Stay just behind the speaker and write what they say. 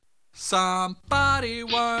Somebody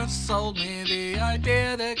once sold me the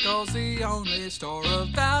idea that gold's the only store of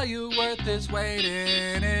value worth its weight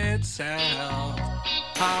in itself.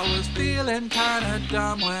 I was feeling kinda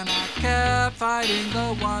dumb when I kept fighting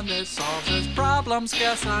the one that solves his problems.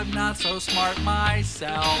 Guess I'm not so smart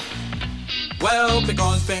myself. Well,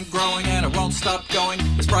 Bitcoin's been growing and it won't stop going.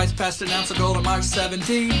 Its price passed an ounce of gold on March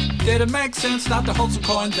 17. Did it make sense not to hold some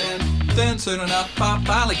coins then? Then soon enough, I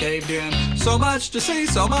finally caved in. So much to see,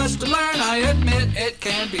 so much to learn. I admit it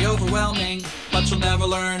can be overwhelming, but you'll never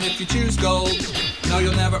learn if you choose gold. No,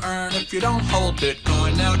 you'll never earn if you don't hold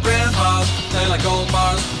Bitcoin. Now grandpas, they like gold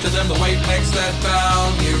bars. To them the weight makes that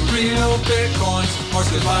value. Real Bitcoins, more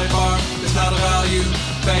skills by far. It's not a value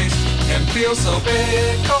based and feels so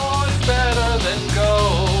Bitcoin's better than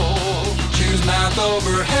gold. Choose math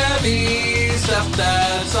over heavy stuff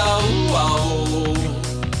that's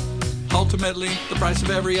Ultimately, the price of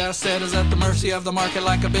every asset is at the mercy of the market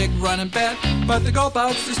like a big running bet. But the gold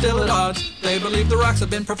bugs are still at odds. They believe the rocks have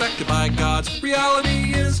been perfected by gods.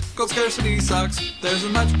 Reality is, gold scarcity sucks. There's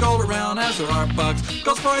as much gold around as there are bugs.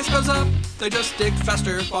 Gold's price goes up, they just dig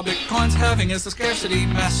faster, while Bitcoin's halving is the scarcity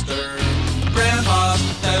master. Grandpas,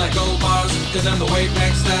 they like gold bars. To them the weight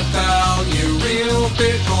makes that value. Real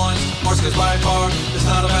Bitcoins, more skills by far. It's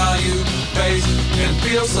not a value based and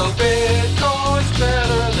feels so Bitcoin's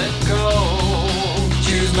better than gold.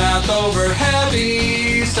 Choose math over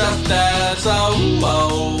heavy stuff that's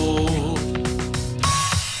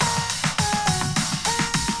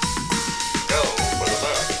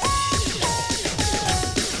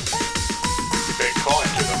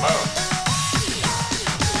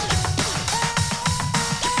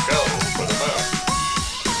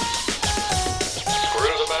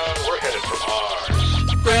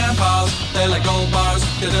They like gold bars,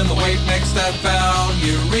 to them the weight makes that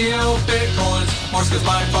value. Real Bitcoins, more skills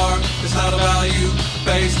by far. It's not a value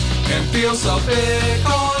based and feels so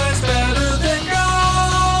Bitcoin's better than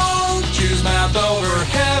gold. Choose math over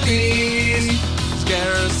heavy.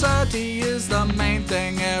 Scarcity is the main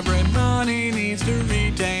thing. Every money needs to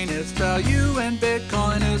retain its value, and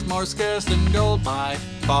Bitcoin is more scarce than gold by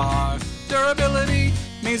far. Durability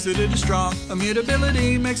means that it is strong.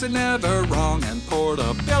 Immutability makes it never wrong. And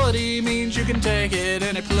portability means you can take it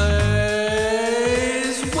any place.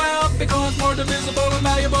 Well, Bitcoin's more divisible and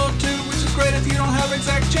malleable too, which is great if you don't have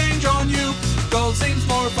exact change on you. Gold seems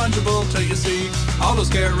more fungible till you see all those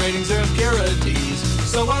carat ratings or impurities.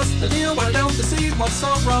 So what's the deal? Why don't they see what's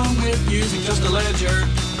so wrong with using just a ledger?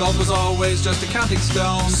 Gold was always just a counting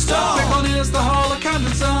stone. Bitcoin is the whole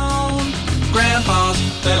accounting zone. Grandpas,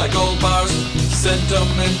 they like gold bars.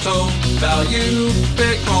 Sentimental value.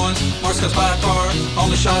 Bitcoins, more skills by far.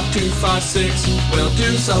 Only shot 256 will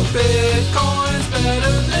do so. Bitcoin's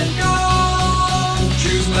better than gold.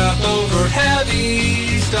 Choose math over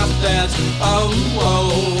heavy stuff that's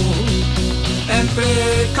and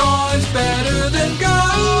Bitcoin's better than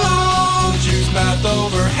gold. Choose math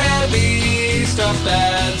over heavy stuff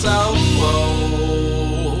that's